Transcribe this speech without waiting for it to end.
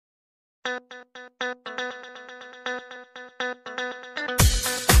Our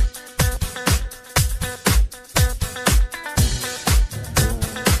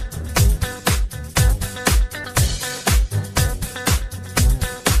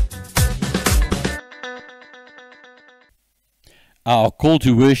call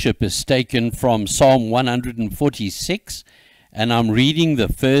to worship is taken from Psalm 146, and I'm reading the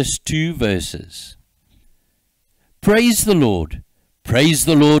first 2 verses. Praise the Lord,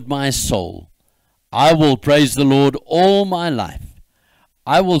 my soul. I will praise the Lord all my life.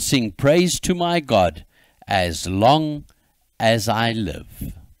 I will sing praise to my God as long as I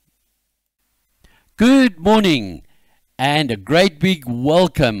live. Good morning, and a great big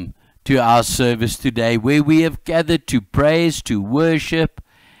welcome to our service today, where we have gathered to praise, to worship,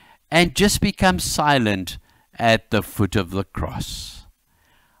 and just become silent at the foot of the cross.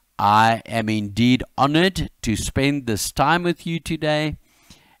 I am indeed honored to spend this time with you today,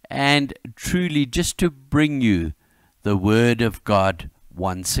 and truly just to bring you the Word of God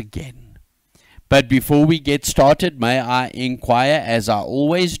once again. But before we get started, may I inquire, as I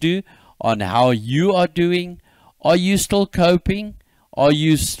always do, on how you are doing? Are you still coping? Are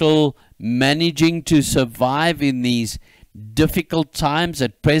you still managing to survive in these difficult times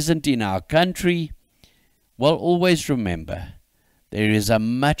at present in our country? Well, always remember, there is a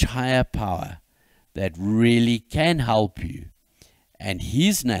much higher power that really can help you, and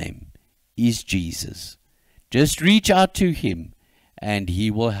His name is Jesus. Just reach out to Him, and He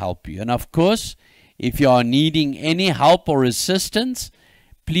will help you. And of course, if you are needing any help or assistance,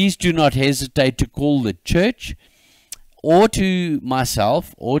 please do not hesitate to call the church, or to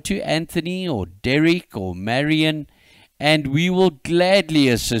myself, or to Anthony, or Derek, or Marion, and we will gladly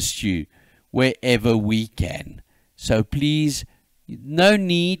assist you wherever we can. So please, no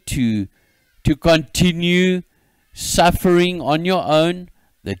need to continue suffering on your own.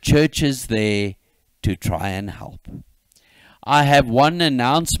 The church is there to try and help. I have one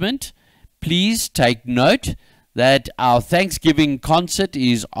announcement. Please take note that our Thanksgiving concert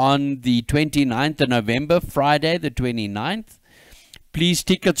is on the 29th of November, Friday the 29th. Please,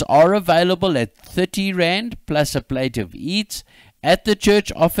 tickets are available at 30 Rand plus a plate of eats at the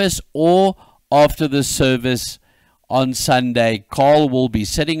church office or after the service on Sunday. Carl will be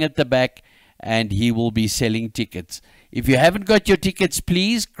sitting at the back and he will be selling tickets. If you haven't got your tickets,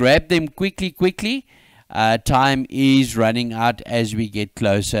 please grab them quickly. Time is running out as we get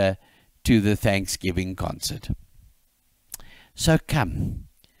closer to the Thanksgiving concert. So come,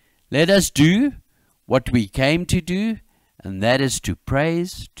 let us do what we came to do, and that is to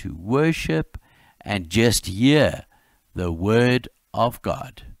praise, to worship, and just hear the Word of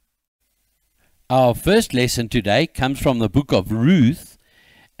God. Our first lesson today comes from the book of Ruth,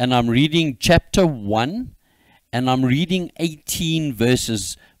 and I'm reading chapter 1, and I'm reading 18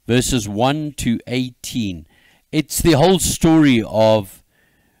 verses 1 to 18. It's the whole story of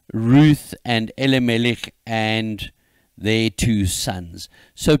Ruth and Elimelech and their 2 sons.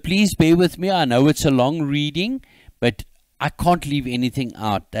 So please bear with me. I know it's a long reading, but I can't leave anything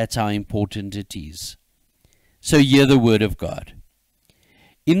out. That's how important it is. So hear the word of God.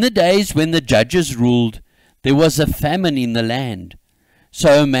 In the days when the judges ruled, there was a famine in the land.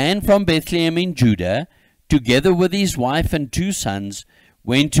 So a man from Bethlehem in Judah, together with his wife and 2 sons,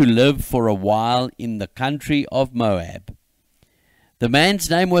 went to live for a while in the country of Moab. The man's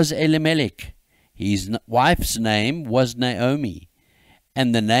name was Elimelech. His wife's name was Naomi,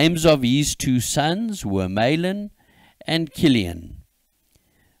 and the names of his 2 sons were Mahlon and Chilion.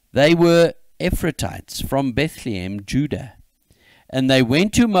 They were Ephrathites from Bethlehem, Judah, and they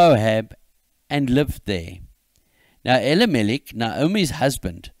went to Moab and lived there. Now Elimelech, Naomi's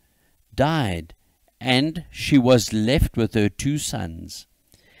husband, died, and she was left with her 2 sons.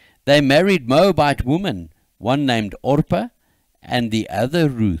 They married Moabite women, one named Orpah and the other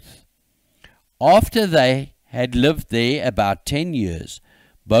Ruth. After they had lived there about 10 years,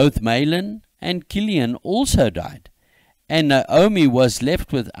 both Mahlon and Chilion also died, and Naomi was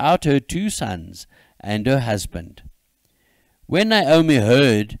left without her 2 sons and her husband. When Naomi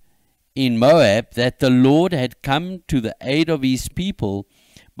heard in Moab that the Lord had come to the aid of his people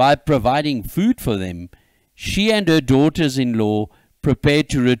by providing food for them, she and her daughters-in-law prepared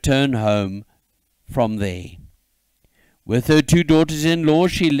to return home from there. With her 2 daughters-in-law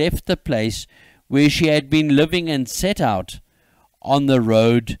she left the place where she had been living and set out on the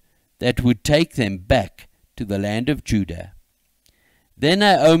road that would take them back to the land of Judah. Then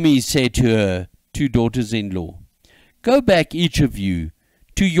Naomi said to her 2 daughters-in-law, "Go back, each of you,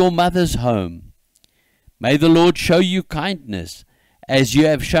 to your mother's home. May the Lord show you kindness, as you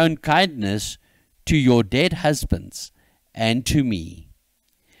have shown kindness to your dead husbands and to me."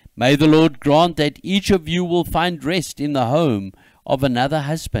 May the Lord grant that each of you will find rest in the home of another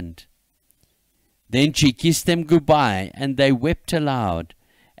husband." Then she kissed them goodbye, and they wept aloud,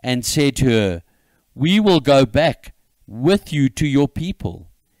 and said to her, "We will go back with you to your people."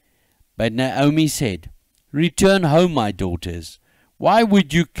 But Naomi said, "Return home, my daughters. Why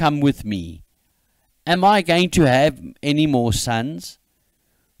would you come with me? Am I going to have any more sons?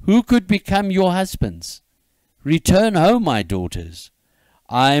 Who could become your husbands? Return home, my daughters.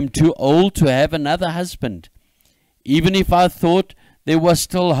 I am too old to have another husband. Even if I thought there was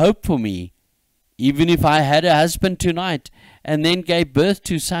still hope for me, even if I had a husband tonight and then gave birth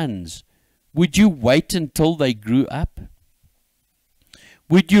to sons, would you wait until they grew up?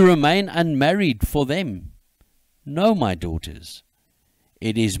 Would you remain unmarried for them? No, my daughters.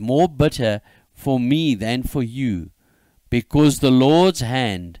 It is more bitter for me than for you, because the Lord's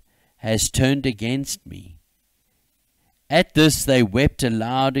hand has turned against me." At this they wept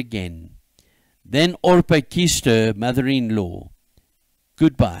aloud again. Then Orpah kissed her mother-in-law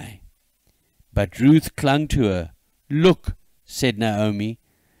goodbye. But Ruth clung to her. "Look," said Naomi,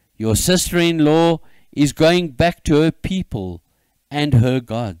 "your sister-in-law is going back to her people and her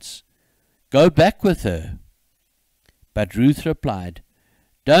gods. Go back with her." But Ruth replied,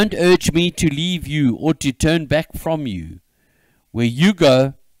 "Don't urge me to leave you or to turn back from you. Where you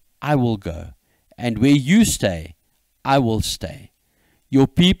go, I will go, and where you stay, I will stay. Your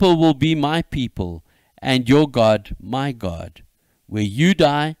people will be my people, and your God my God. Where you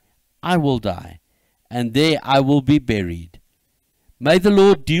die, I will die, and there I will be buried. May the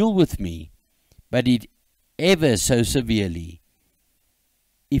Lord deal with me, but it ever so severely,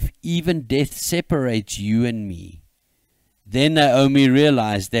 if even death separates you and me." Then Naomi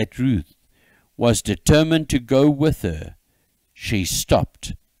realized that Ruth was determined to go with her. She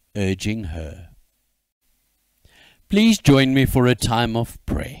stopped urging her. Please join me for a time of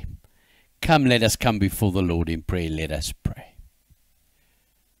prayer. Come, let us come before the Lord in prayer. Let us pray.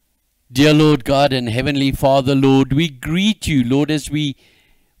 Dear Lord God and Heavenly Father, Lord, we greet you, Lord, as we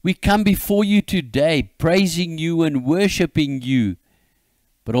come before you today, praising you and worshiping you,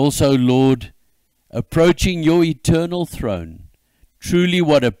 but also, Lord, approaching your eternal throne. Truly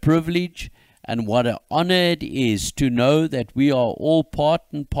what a privilege and what an honor it is to know that we are all part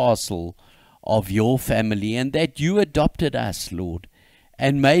and parcel of your family, and that you adopted us, Lord,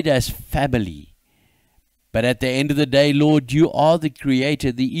 and made us family. But at the end of the day, Lord, you are the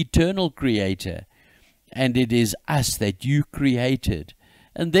Creator, the eternal Creator, and it is us that you created,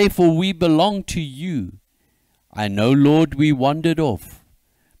 and therefore we belong to you. I know, Lord, we wandered off,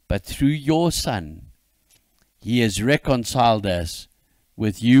 but through your Son, he has reconciled us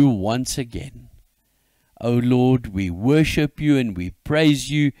with you once again. O Lord, we worship you and we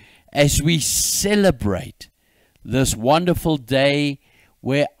praise you as we celebrate this wonderful day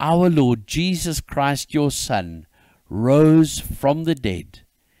where our Lord Jesus Christ, your Son, rose from the dead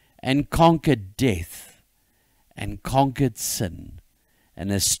and conquered death and conquered sin,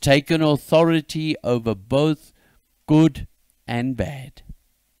 and has taken authority over both good and bad.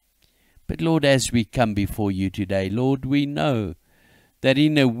 But Lord, as we come before you today, Lord, we know that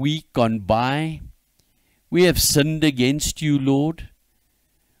in a week gone by, we have sinned against you, Lord.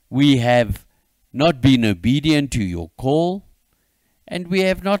 We have not been obedient to your call, and we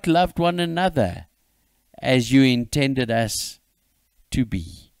have not loved one another as you intended us to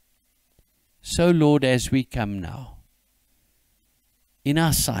be. So, Lord, as we come now, in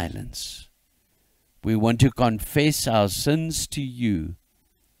our silence, we want to confess our sins to you.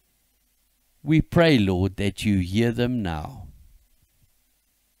 We pray, Lord, that you hear them now.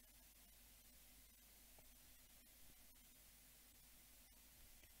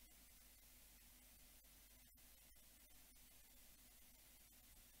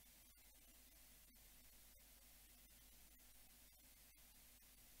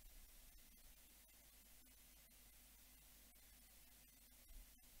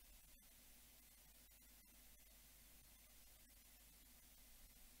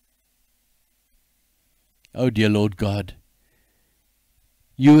 Oh, dear Lord God,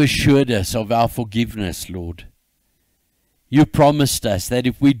 you assured us of our forgiveness, Lord. You promised us that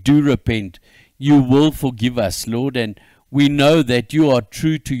if we do repent, you will forgive us, Lord, and we know that you are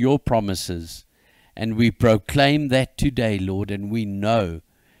true to your promises. And we proclaim that today, Lord, and we know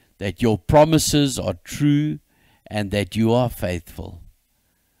that your promises are true and that you are faithful.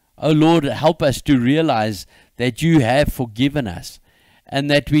 Oh, Lord, help us to realize that you have forgiven us, and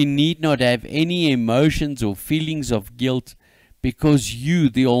that we need not have any emotions or feelings of guilt, because you,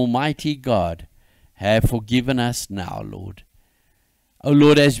 the Almighty God, have forgiven us now, Lord. Oh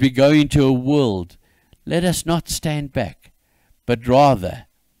Lord, as we go into a world, let us not stand back, but rather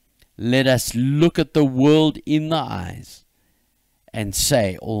let us look at the world in the eyes and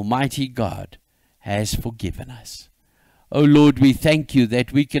say, Almighty God has forgiven us. Oh Lord, we thank you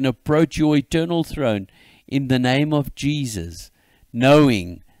that we can approach your eternal throne in the name of Jesus,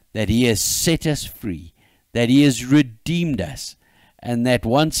 knowing that he has set us free, that he has redeemed us, and that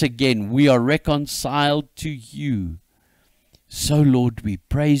once again we are reconciled to you. So Lord, we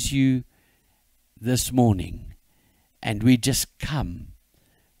praise you this morning, and we just come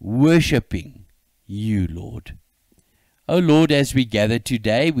worshiping you, Lord. Oh Lord, as we gather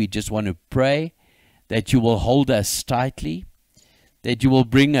today, we just want to pray that you will hold us tightly, that you will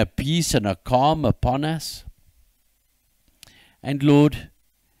bring a peace and a calm upon us. And Lord,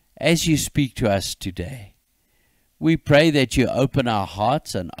 as you speak to us today, we pray that you open our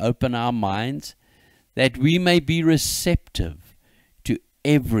hearts and open our minds, that we may be receptive to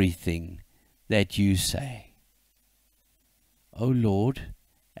everything that you say. O Lord,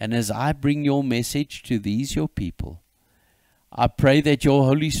 and as I bring your message to these your people, I pray that your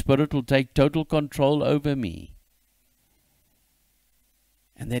Holy Spirit will take total control over me,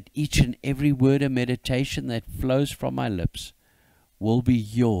 and that each and every word and meditation that flows from my lips will be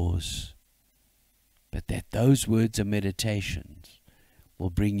yours, but that those words and meditations will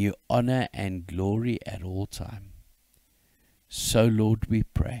bring you honor and glory at all time. So, Lord, we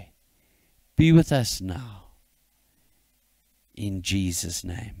pray, be with us now, in Jesus'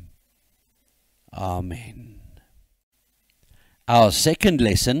 name. Amen. Our second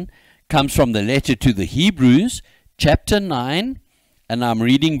lesson comes from the letter to the Hebrews, chapter 9, and I'm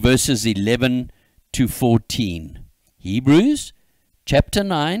reading verses 11 to 14. Hebrews, chapter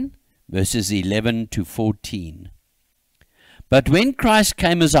 9, verses 11 to 14. But when Christ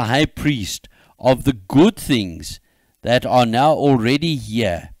came as a high priest of the good things that are now already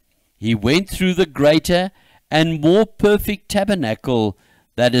here, he went through the greater and more perfect tabernacle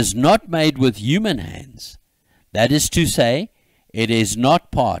that is not made with human hands. That is to say, it is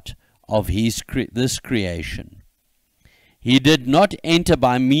not part of this creation. He did not enter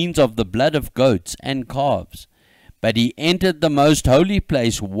by means of the blood of goats and calves, but he entered the most holy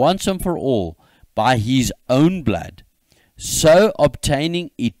place once and for all by his own blood, so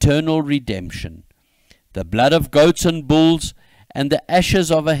obtaining eternal redemption. The blood of goats and bulls and the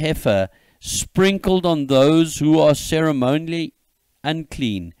ashes of a heifer sprinkled on those who are ceremonially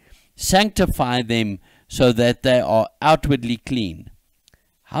unclean sanctify them so that they are outwardly clean.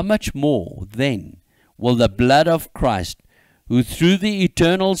 How much more, then, will the blood of Christ, who through the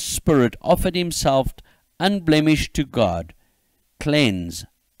eternal Spirit offered himself unblemished to God, cleanse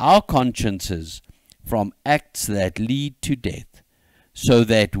our consciences from acts that lead to death, so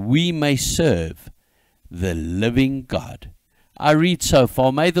that we may serve the living God. I read so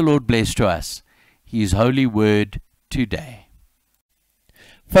far. May the Lord bless to us his holy word today.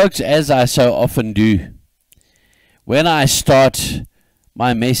 Folks, as I so often do, when I start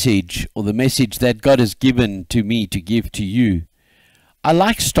my message, or the message that God has given to me to give to you, I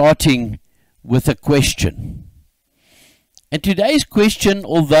like starting with a question. And today's question,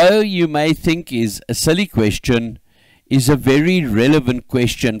 although you may think is a silly question, is a very relevant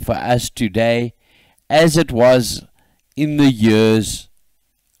question for us today, as it was in the years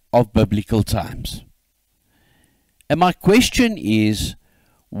of biblical times. And my question is,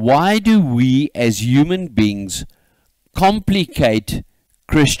 why do we as human beings complicate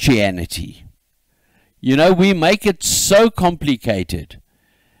Christianity? You know, we make it so complicated.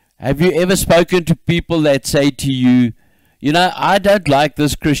 Have you ever spoken to people that say to you, you know, I don't like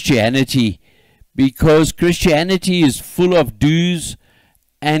this Christianity because Christianity is full of do's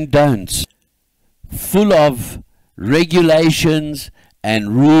and don'ts, full of regulations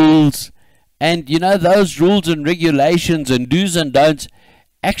and rules, and you know, those rules and regulations and do's and don'ts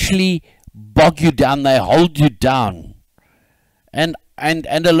actually bog you down, they hold you down. And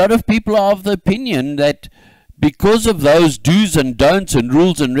a lot of people are of the opinion that because of those do's and don'ts and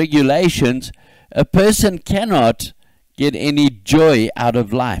rules and regulations, a person cannot get any joy out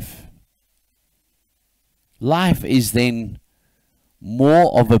of life. Life is then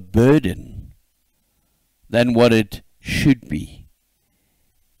more of a burden than what it should be.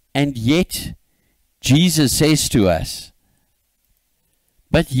 And yet, Jesus says to us,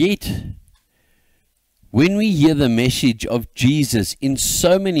 but yet, when we hear the message of Jesus in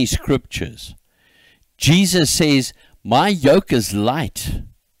so many scriptures, Jesus says, my yoke is light,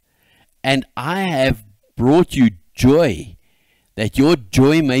 and I have brought you joy, that your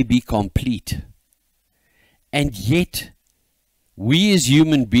joy may be complete. And yet, we as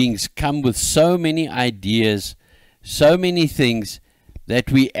human beings come with so many ideas, so many things,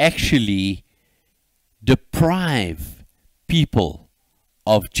 that we actually deprive people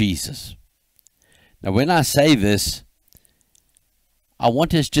of Jesus. Now, when I say this, I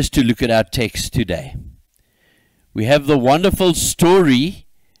want us just to look at our text today. We have the wonderful story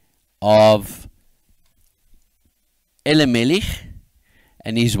of Elimelech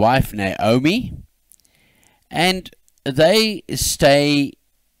and his wife Naomi, and they stay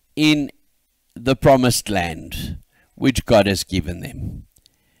in the promised land which God has given them.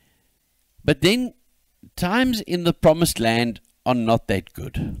 But then times in the promised land are not that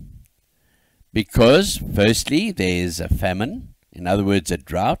good, because firstly there's a famine, in other words a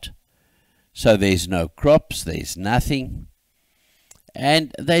drought, so there's no crops, there's nothing,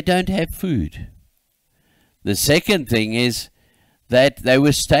 and they don't have food. The second thing is that they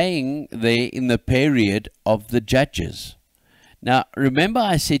were staying there in the period of the judges. Now, remember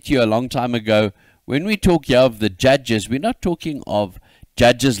I said to you a long time ago, when we talk here of the judges, we're not talking of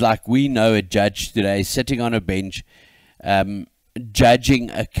judges like we know a judge today, sitting on a bench,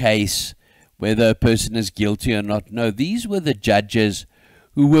 judging a case, whether a person is guilty or not. No, these were the judges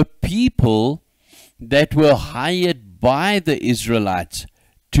who were people that were hired by the Israelites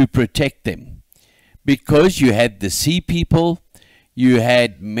to protect them. Because you had the sea people, you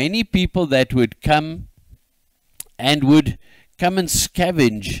had many people that would come and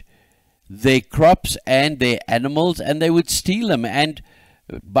scavenge their crops and their animals, and they would steal them, and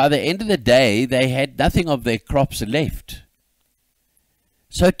by the end of the day they had nothing of their crops left.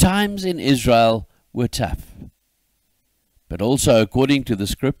 So times in Israel were tough. But also, according to the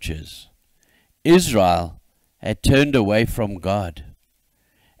scriptures, Israel had turned away from God,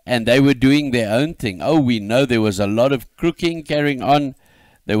 and they were doing their own thing. Oh, we know there was a lot of crooking carrying on.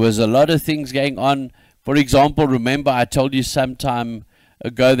 There was a lot of things going on. For example, remember I told you some time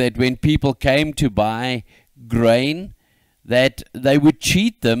ago that when people came to buy grain, that they would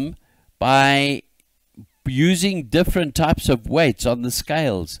cheat them by using different types of weights on the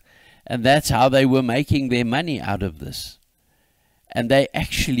scales. And that's how they were making their money out of this. And they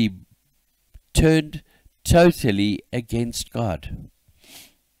actually turned totally against God.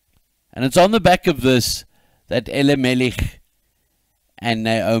 And it's on the back of this that Elimelech and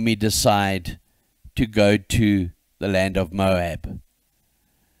Naomi decide to go to the land of Moab.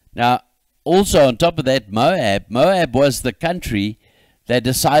 Now, also on top of that, Moab was the country that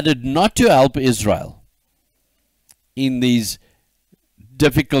decided not to help Israel in these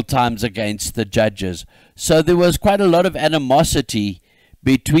difficult times against the judges. So there was quite a lot of animosity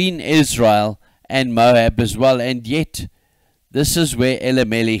between Israel and Moab as well. And yet, this is where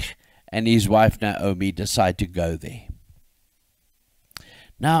Elimelech and his wife Naomi decide to go there.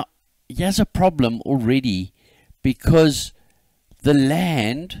 Now, he has a problem already, because the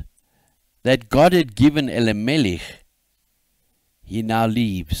land that God had given Elimelech, he now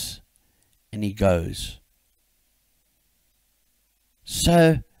leaves and he goes.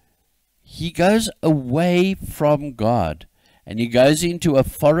 So he goes away from God and he goes into a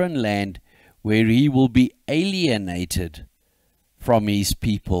foreign land where he will be alienated from his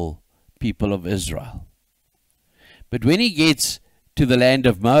people of Israel. But when he gets to the land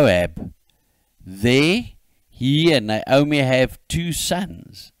of Moab, there he and Naomi have two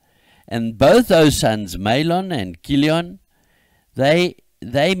sons. And both those sons, Mahlon and Chilion, they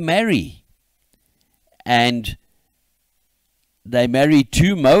marry. And they marry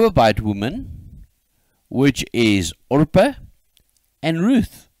two Moabite women, which is Orpah and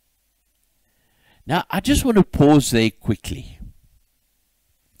Ruth. Now, I just want to pause there quickly.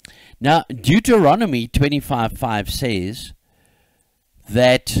 Now, Deuteronomy 25:5 says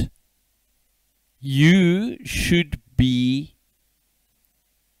that you should be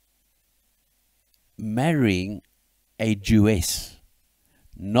marrying a Jewess,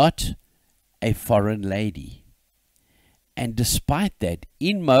 not a foreign lady. And despite that,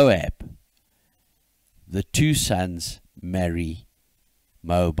 in Moab, the two sons marry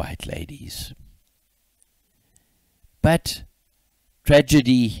Moabite ladies. But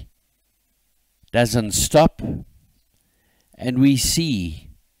tragedy doesn't stop, and we see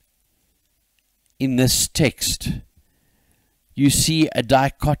in this text, you see a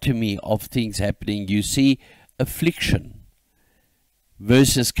dichotomy of things happening. You see affliction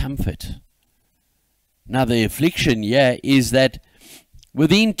versus comfort. Now, the affliction here is that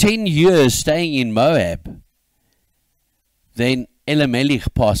within 10 years staying in Moab, then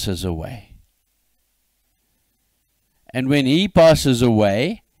Elimelech passes away. And when he passes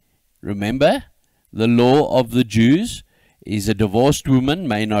away, remember, the law of the Jews is a divorced woman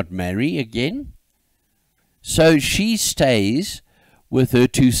may not marry again. So she stays with her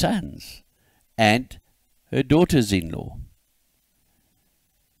two sons and her daughters-in-law.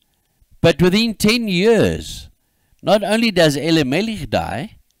 But within 10 years, not only does Elimelech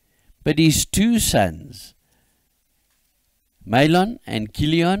die, but his two sons, Mahlon and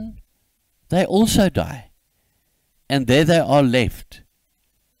Chilion, they also die. And there they are left,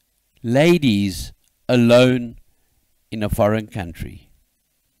 ladies alone in a foreign country.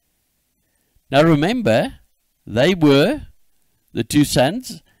 Now remember, they were, the two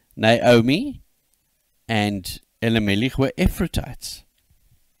sons, Naomi and Elimelech, were Ephrathites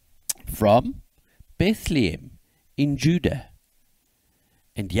from Bethlehem in Judah.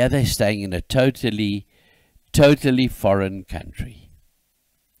 And here they're staying in a totally foreign country.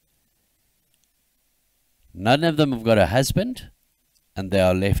 None of them have got a husband, and they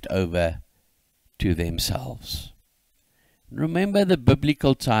are left over to themselves. Remember, the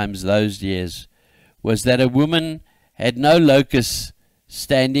biblical times those years was that a woman had no locus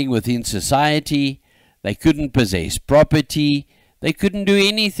standing within society. They couldn't possess property. They couldn't do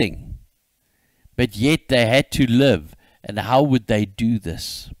anything. But yet they had to live. And how would they do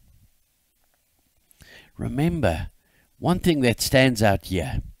this? Remember, one thing that stands out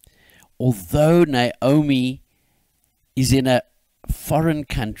here, although Naomi is in a foreign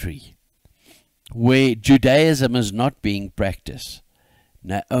country where Judaism is not being practiced,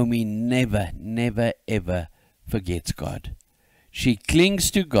 Naomi never, ever forgets God. She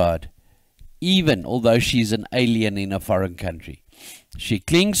clings to God, even although she's an alien in a foreign country. She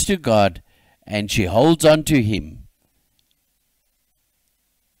clings to God and she holds on to Him.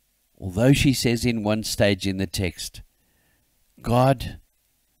 Although she says in one stage in the text, God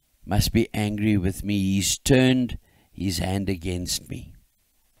must be angry with me. He's turned His hand against me.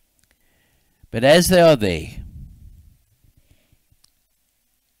 But as they are there,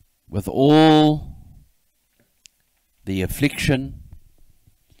 with all the affliction,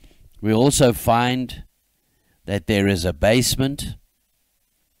 we also find that there is abasement.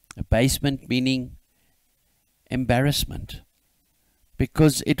 Abasement meaning embarrassment.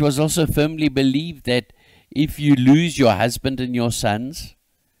 Because it was also firmly believed that if you lose your husband and your sons,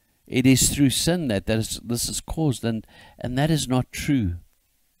 it is through sin that this is caused, and that is not true.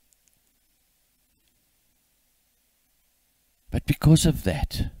 But because of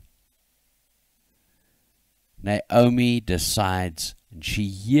that, Naomi decides, and she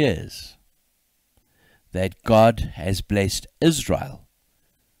hears, that God has blessed Israel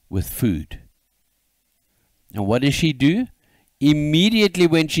with food. And what does she do? Immediately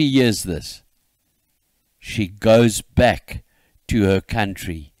when she hears this, she goes back to her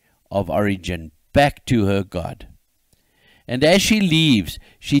country of origin, back to her God. And as she leaves,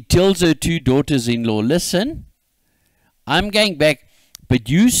 she tells her two daughters-in-law, listen, I'm going back, but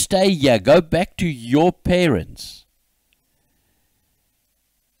you stay here, go back to your parents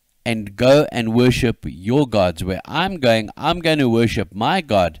and go and worship your gods. Where I'm going to worship my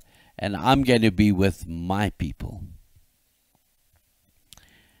God, and I'm going to be with my people.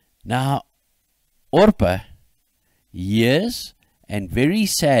 Now, Orpah hears and very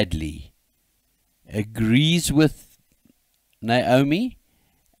sadly agrees with Naomi,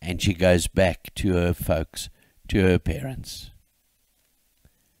 and she goes back to her folks, to her parents.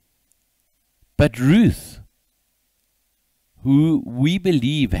 But Ruth, who we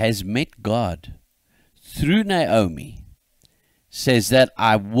believe has met God through Naomi, says that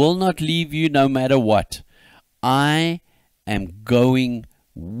I will not leave you no matter what. I am going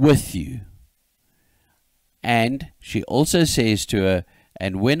with you. And she also says to her,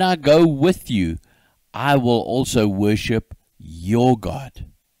 and when I go with you, I will also worship your God.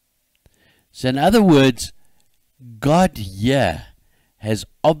 So in other words, God here has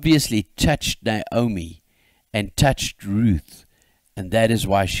obviously touched Naomi and touched Ruth, and that is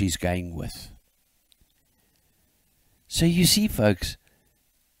why she's going with. So you see, folks,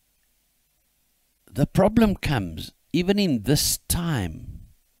 the problem comes even in this time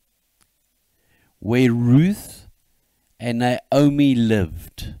where Ruth and Naomi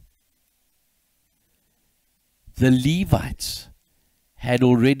lived. The Levites had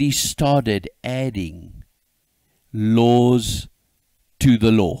already started adding laws to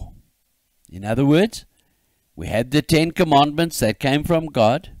the law. In other words, we had the 10 Commandments that came from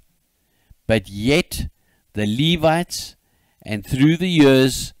God, but yet the Levites and through the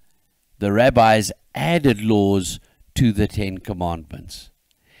years the rabbis added laws to the 10 Commandments.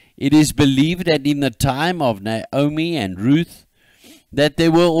 It is believed that in the time of Naomi and Ruth that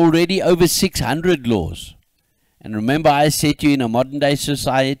there were already over 600 laws. And remember, I said to you, in a modern day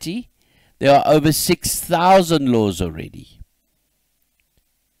society, there are over 6,000 laws already.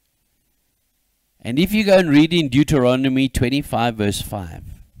 And if you go and read in Deuteronomy 25 verse 5,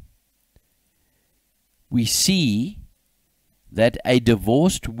 we see that a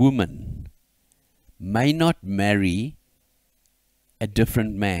divorced woman may not marry a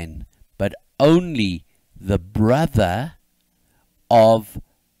different man, but only the brother of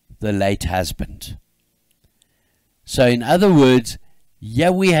the late husband. So in other words,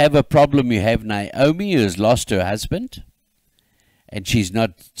 yeah, we have a problem. You have Naomi, who has lost her husband, and she's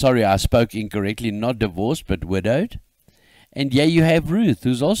not, sorry, I spoke incorrectly, not divorced, but widowed. And yeah, you have Ruth,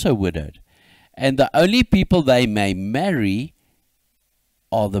 who's also widowed. And the only people they may marry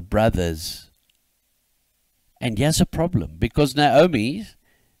are the brothers. And here's a problem, because Naomi's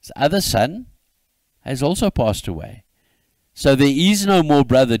other son has also passed away. So there is no more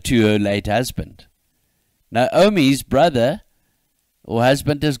brother to her late husband. Naomi's brother or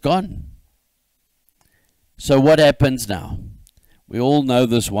husband is gone. So what happens now? We all know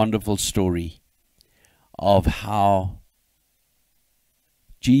this wonderful story of how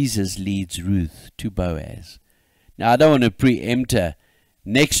Jesus leads Ruth to Boaz. Now, I don't want to preempt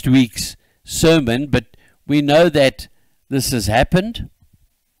next week's sermon, but we know that this has happened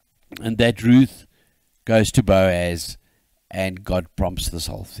and that Ruth goes to Boaz and God prompts this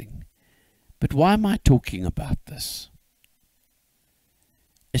whole thing. But why am I talking about this?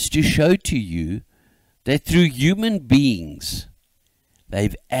 It's to show to you that through human beings,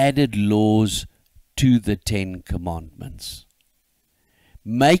 they've added laws to the 10 Commandments,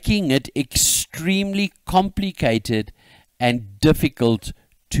 making it extremely complicated and difficult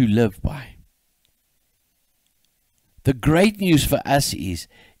to live by. The great news for us is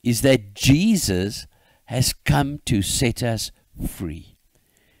that Jesus has come to set us free.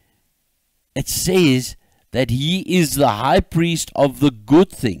 It says that he is the high priest of the good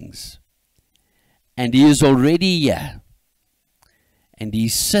things, and he is already here, and he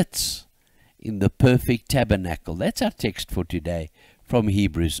sits in the perfect tabernacle. That's our text for today from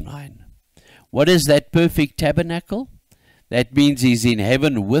Hebrews 9. What is that perfect tabernacle? That means he's in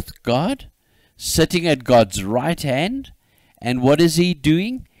heaven with God, sitting at God's right hand, and what is he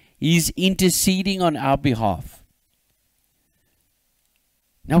doing? He's interceding on our behalf.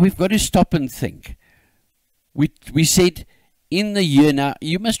 Now we've got to stop and think. We said in the year, now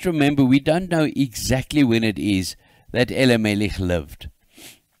you must remember we don't know exactly when it is that Elimelech lived.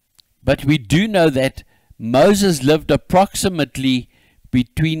 But we do know that Moses lived approximately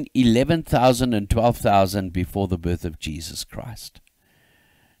between 11,000 and 12,000 before the birth of Jesus Christ.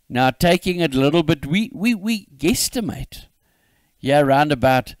 Now taking it a little bit, we guesstimate, yeah, around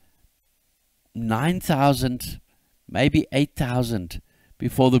about 9,000, maybe 8,000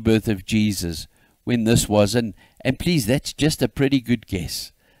 before the birth of Jesus when this was. And please, that's just a pretty good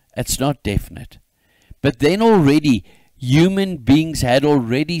guess. It's not definite. But then already human beings had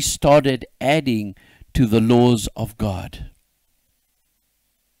already started adding to the laws of God.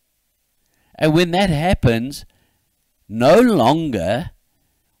 And when that happens, no longer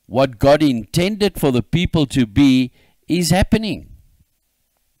what God intended for the people to be is happening.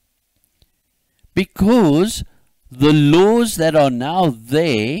 Because the laws that are now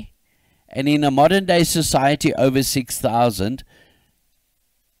there, and in a modern day society over 6,000,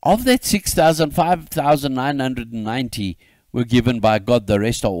 of that 6,000, 5,990 were given by God. The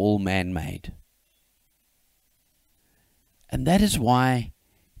rest are all man-made. And that is why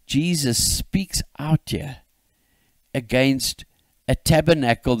Jesus speaks out here against a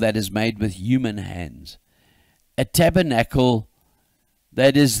tabernacle that is made with human hands. A tabernacle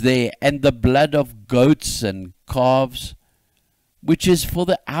that is there, and the blood of goats and calves, which is for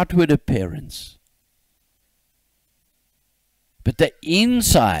the outward appearance. But the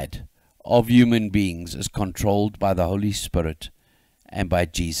inside of human beings is controlled by the Holy Spirit and by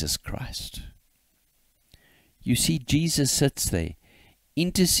Jesus Christ. You see, Jesus sits there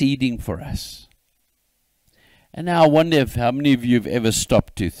interceding for us. And now I wonder if how many of you have ever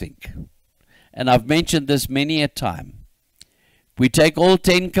stopped to think. And I've mentioned this many a time. We take all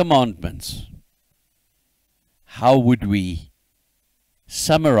 10 commandments. How would we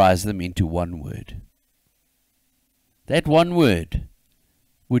summarize them into one word? That one word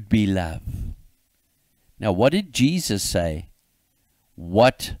would be love. Now, what did Jesus say?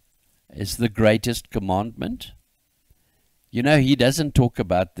 What is the greatest commandment? You know, he doesn't talk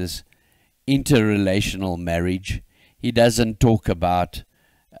about this interrelational marriage. He doesn't talk about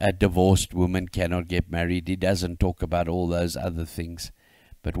a divorced woman cannot get married. He doesn't talk about all those other things.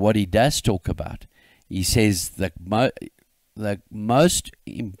 But what he does talk about, he says the most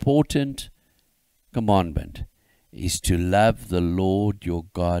important commandment is to love the Lord your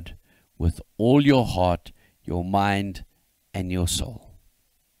God with all your heart, your mind, and your soul.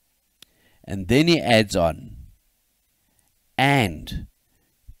 And then he adds on, and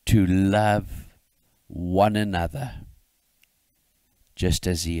to love one another just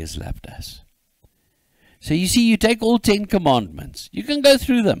as he has loved us. So you see, you take all 10 commandments. You can go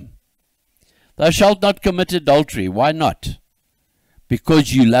through them. Thou shalt not commit adultery. Why not?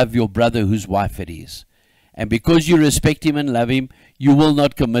 Because you love your brother whose wife it is. And because you respect him and love him, you will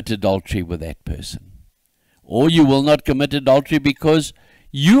not commit adultery with that person. Or you will not commit adultery because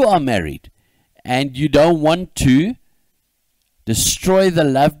you are married and you don't want to destroy the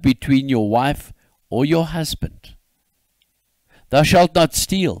love between your wife or your husband. Thou shalt not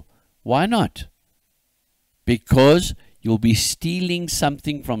steal. Why not? Because you'll be stealing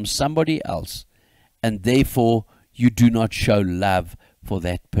something from somebody else, and therefore you do not show love for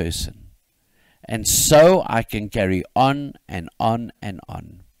that person. And so I can carry on and on and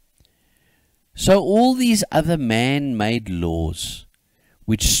on. So all these other man-made laws,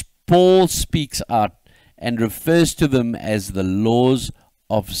 which Paul speaks out and refers to them as the laws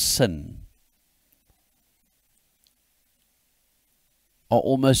of sin, are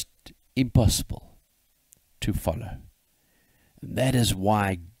almost impossible to follow. And that is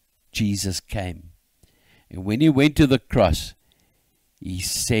why Jesus came. And when he went to the cross, he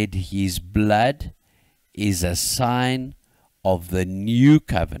said his blood is a sign of the new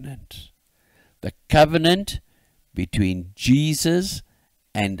covenant. The covenant between Jesus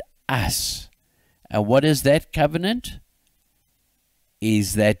and us. And what is that covenant?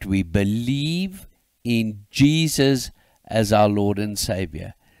 Is that we believe in Jesus as our Lord and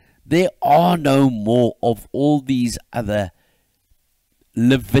Savior. There are no more of all these other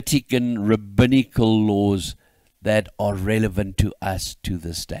Levitican rabbinical laws that are relevant to us to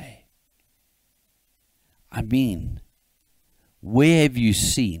this day. I mean, where have you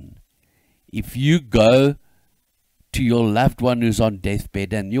seen, if you go to your loved one who's on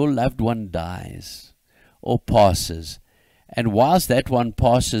deathbed and your loved one dies or passes, and whilst that one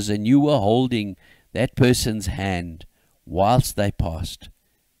passes and you were holding that person's hand whilst they passed,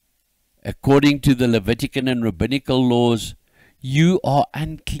 according to the Levitican and rabbinical laws, you are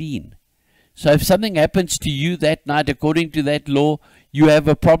unclean. So if something happens to you that night, according to that law, you have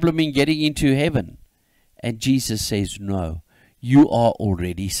a problem in getting into heaven. And Jesus says, no, you are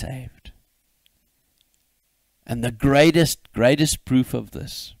already saved. And the greatest proof of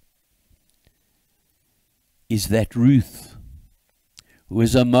this is that Ruth, who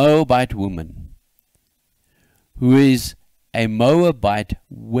is a Moabite woman, who is a Moabite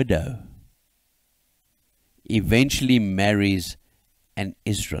widow, eventually marries an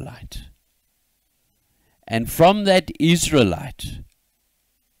Israelite. And from that Israelite,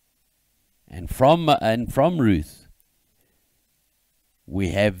 and from Ruth, we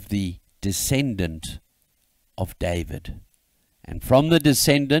have the descendant of David. And from the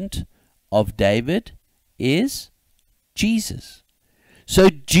descendant of David is Jesus. So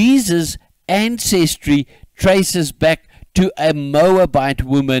Jesus' ancestry traces back to a Moabite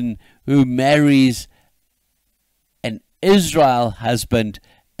woman who marries an Israel husband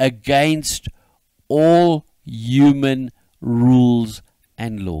against all human rules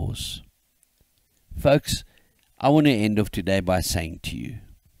and laws. Folks, I want to end off today by saying to you,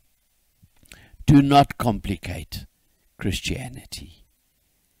 do not complicate Christianity.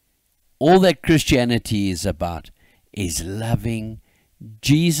 All that Christianity is about is loving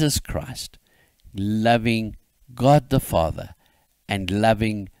Jesus Christ, loving God the Father, and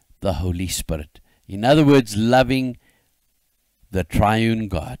loving the Holy Spirit. In other words, loving the triune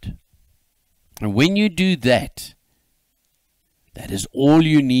God. And when you do that, that is all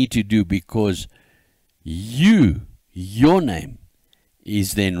you need to do, because your name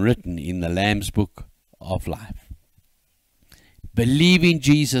is then written in the Lamb's Book of Life. Believe in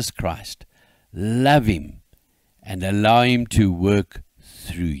Jesus Christ, love him, and allow him to work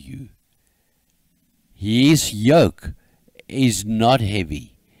through you. His yoke is not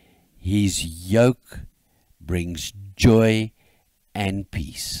heavy. His yoke brings joy and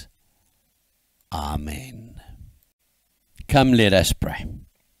peace. Amen. Come, let us pray.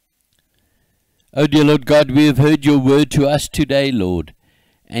 Oh, dear Lord God, we have heard your word to us today, Lord.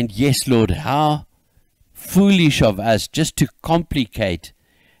 And yes, Lord, how foolish of us just to complicate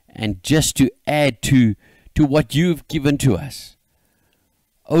and just to add to what you have given to us.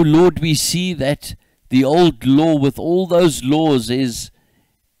 Oh, Lord, we see that the old law with all those laws is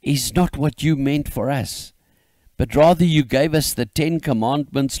not what you meant for us. But rather you gave us the 10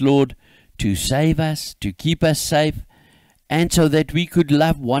 Commandments, Lord, to save us, to keep us safe, and so that we could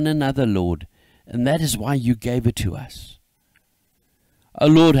love one another, Lord. And that is why you gave it to us. Oh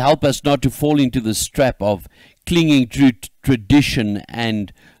Lord, help us not to fall into the trap of clinging to tradition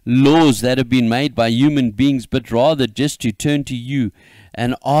and laws that have been made by human beings, but rather just to turn to you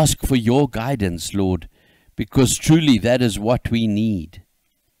and ask for your guidance, Lord, because truly that is what we need.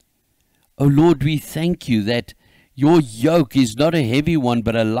 Oh Lord, we thank you that your yoke is not a heavy one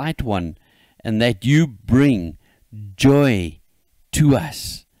but a light one, and that you bring joy to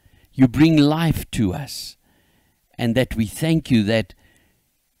us. You bring life to us. And that we thank you that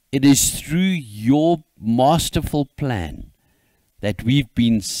it is through your masterful plan that we've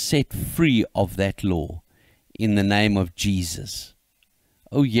been set free of that law in the name of Jesus.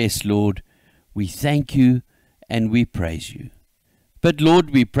 Oh yes, Lord, we thank you and we praise you. But Lord,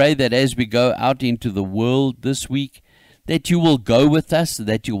 we pray that as we go out into the world this week, that you will go with us,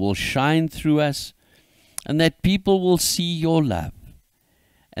 that you will shine through us, and that people will see your love,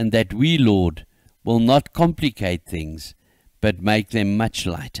 and that we, Lord, will not complicate things, but make them much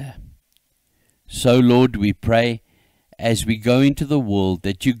lighter. So, Lord, we pray as we go into the world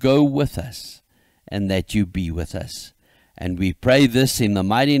that you go with us and that you be with us. And we pray this in the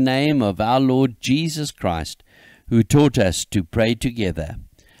mighty name of our Lord Jesus Christ, who taught us to pray together.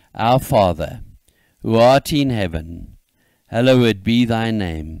 Our Father, who art in heaven, hallowed be thy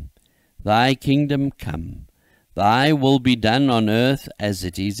name. Thy kingdom come, thy will be done on earth as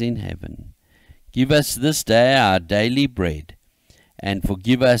it is in heaven. Give us this day our daily bread, and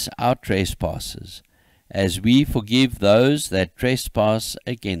forgive us our trespasses, as we forgive those that trespass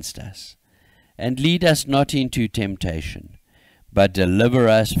against us. And lead us not into temptation, but deliver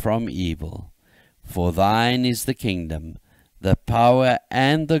us from evil. For thine is the kingdom, the power,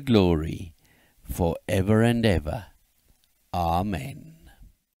 and the glory, for ever and ever. Amen.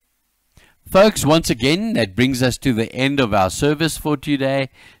 Folks, once again, that brings us to the end of our service for today,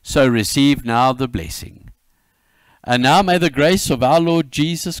 so receive now the blessing. And now may the grace of our Lord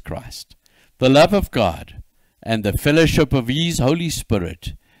Jesus Christ, the love of God, and the fellowship of his Holy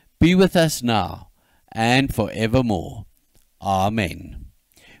Spirit be with us now and forevermore. Amen.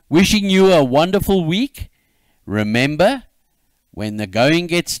 Wishing you a wonderful week. Remember, when the going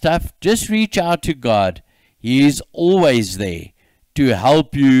gets tough, just reach out to God. He is always there to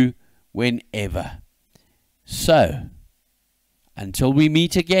help you whenever. So, until we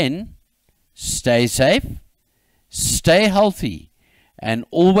meet again, stay safe, stay healthy, and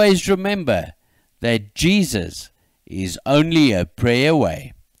always remember that Jesus is only a prayer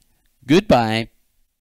away. Goodbye.